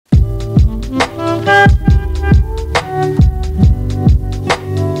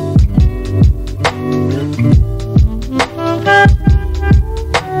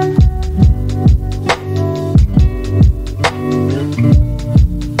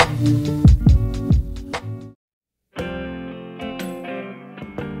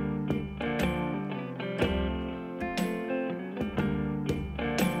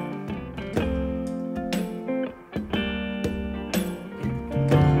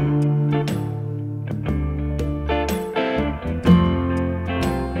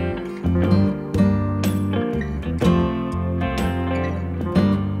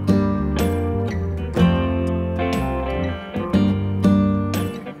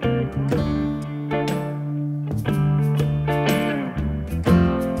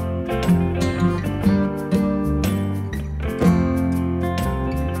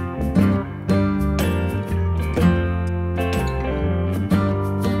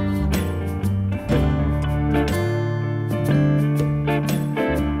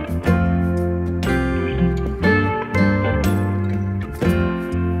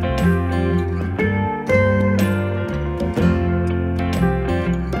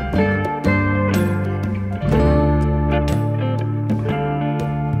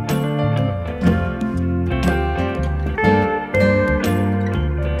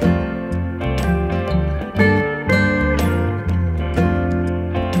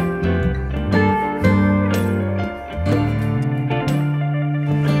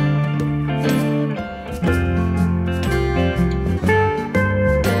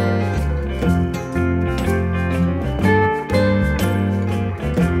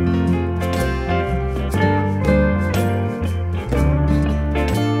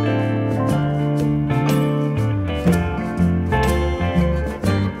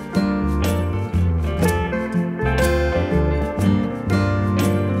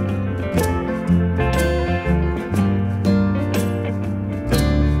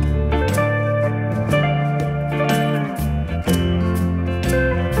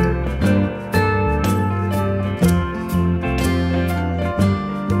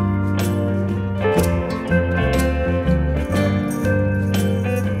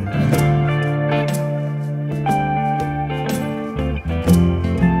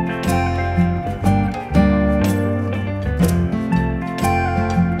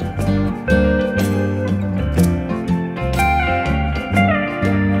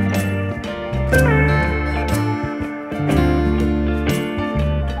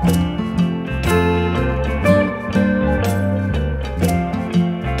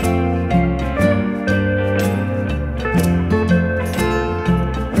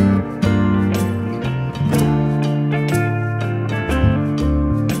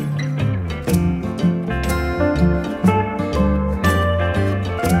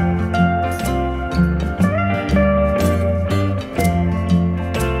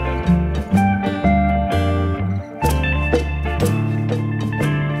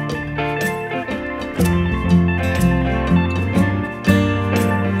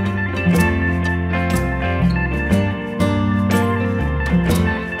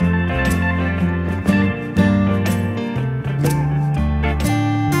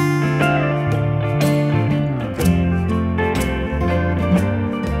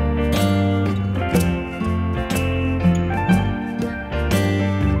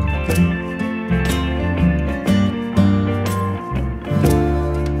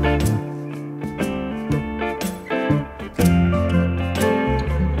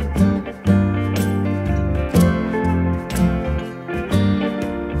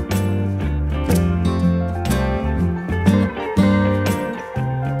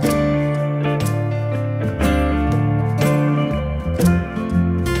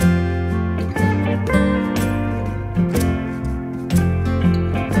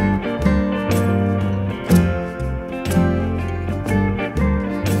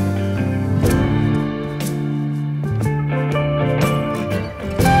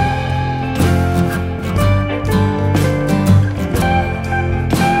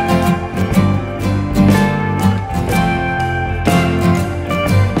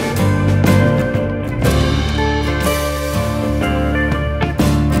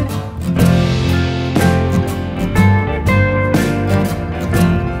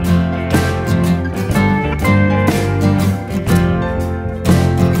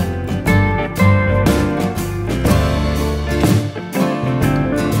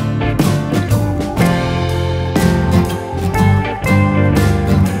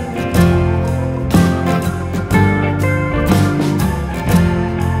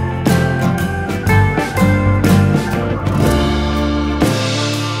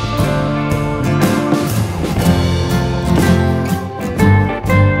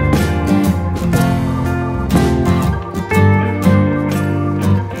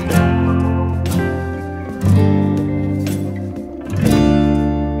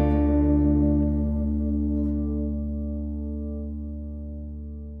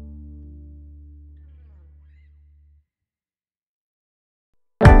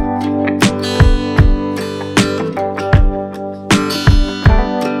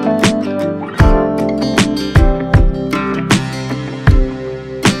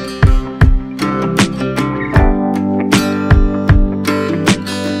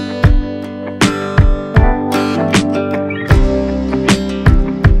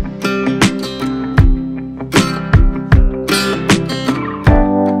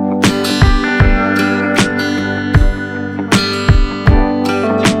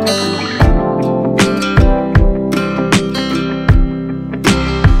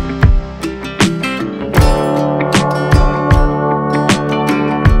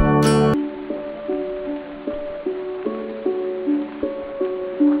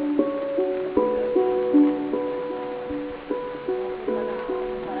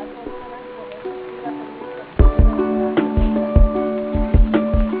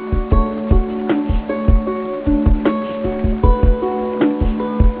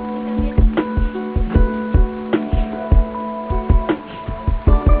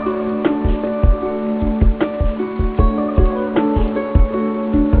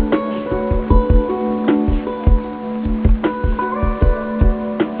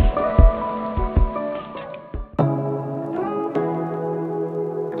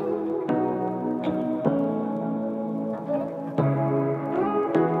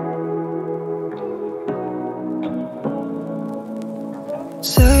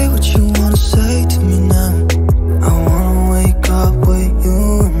what you wanna say to me now. I wanna wake up with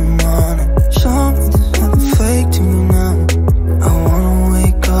you in the morning. Show me there's nothing fake to me now. I wanna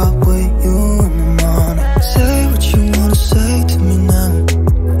wake up with you in the morning. Say what you wanna say to me now.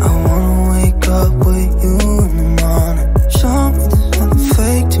 I wanna wake up with you in the morning. Show me there's nothing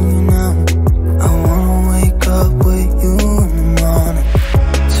fake to me now. I wanna wake up with you in the morning.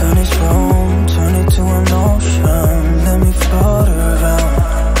 Turn this room, turn it to an ocean. Let me float around.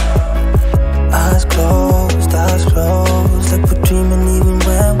 Eyes closed, like we're dreaming even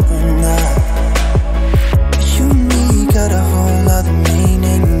when we're not. You and me got a whole other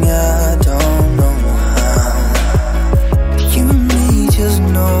meaning, I don't know how. You and me just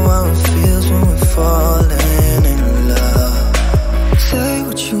know how it feels when we're falling in love. Say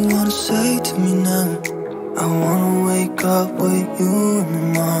what you wanna say to me now. I wanna wake up with you in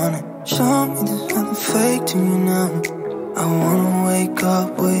the morning. Show me there's nothing fake to me now. I wanna wake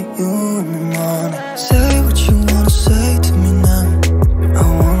up with you in the morning. Say what you wanna say to me now.